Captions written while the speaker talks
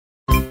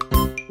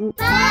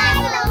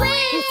Bible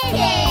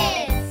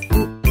Kids!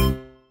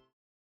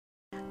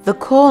 The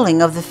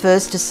calling of the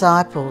first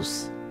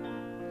disciples.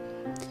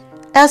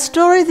 Our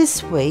story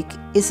this week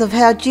is of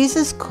how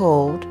Jesus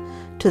called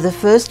to the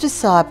first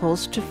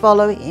disciples to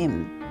follow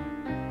him.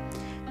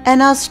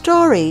 And our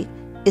story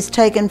is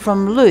taken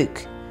from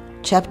Luke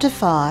chapter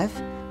 5,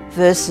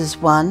 verses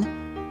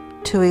 1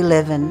 to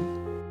 11.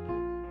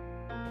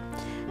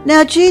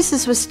 Now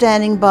Jesus was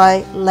standing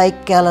by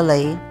Lake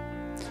Galilee,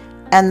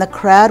 and the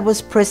crowd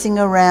was pressing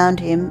around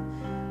him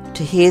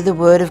to hear the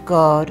word of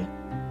God.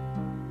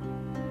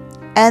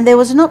 And there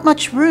was not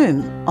much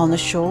room on the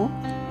shore.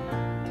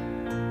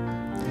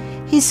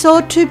 He saw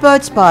 2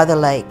 boats by the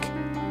lake,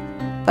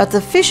 but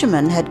the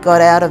fishermen had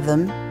got out of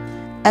them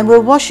and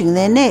were washing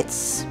their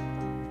nets.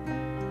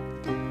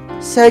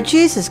 So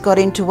Jesus got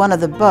into one of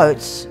the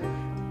boats,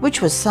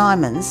 which was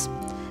Simon's,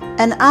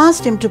 and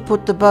asked him to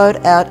put the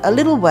boat out a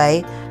little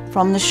way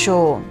from the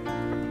shore.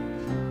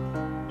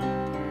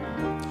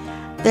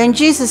 Then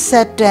Jesus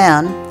sat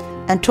down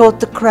and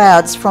taught the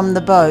crowds from the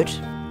boat.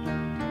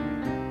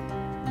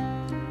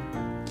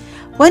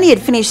 When he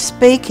had finished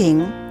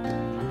speaking,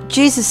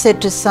 Jesus said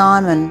to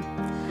Simon,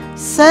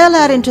 "Sail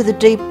out into the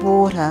deep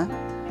water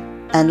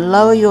and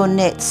lower your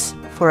nets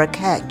for a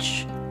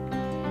catch."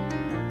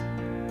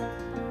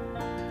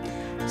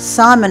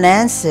 Simon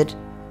answered,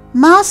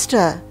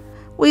 "Master,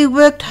 we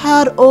worked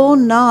hard all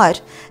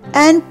night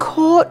and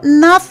caught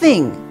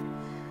nothing.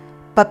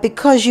 But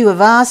because you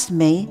have asked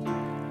me,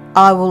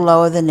 I will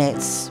lower the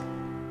nets."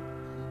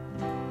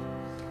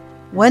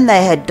 When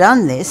they had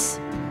done this,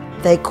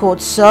 they caught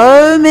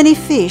so many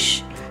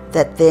fish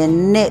that their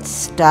nets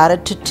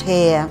started to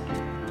tear.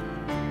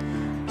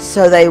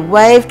 So they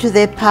waved to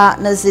their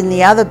partners in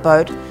the other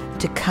boat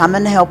to come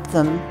and help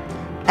them,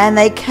 and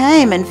they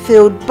came and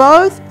filled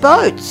both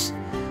boats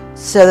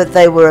so that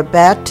they were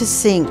about to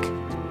sink.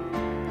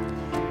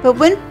 But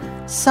when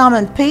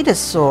Simon Peter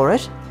saw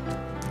it,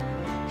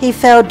 he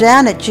fell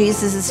down at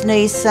Jesus'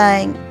 knees,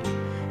 saying,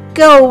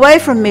 "Go away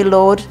from me,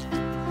 Lord,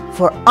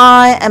 for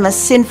I am a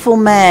sinful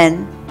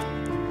man."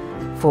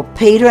 For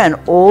Peter and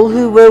all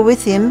who were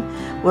with him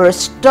were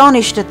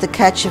astonished at the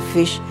catch of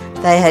fish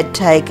they had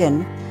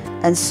taken,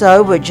 and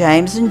so were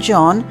James and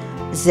John,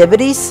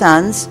 Zebedee's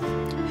sons,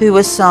 who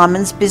were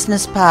Simon's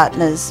business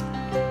partners.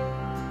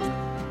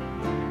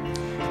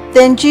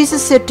 Then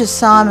Jesus said to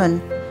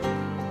Simon,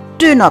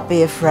 "Do not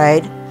be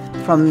afraid.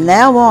 From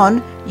now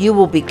on you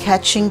will be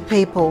catching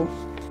people."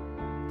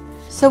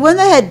 So when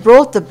they had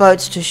brought the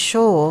boats to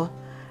shore,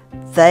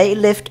 they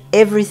left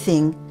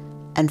everything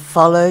and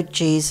followed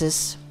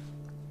Jesus.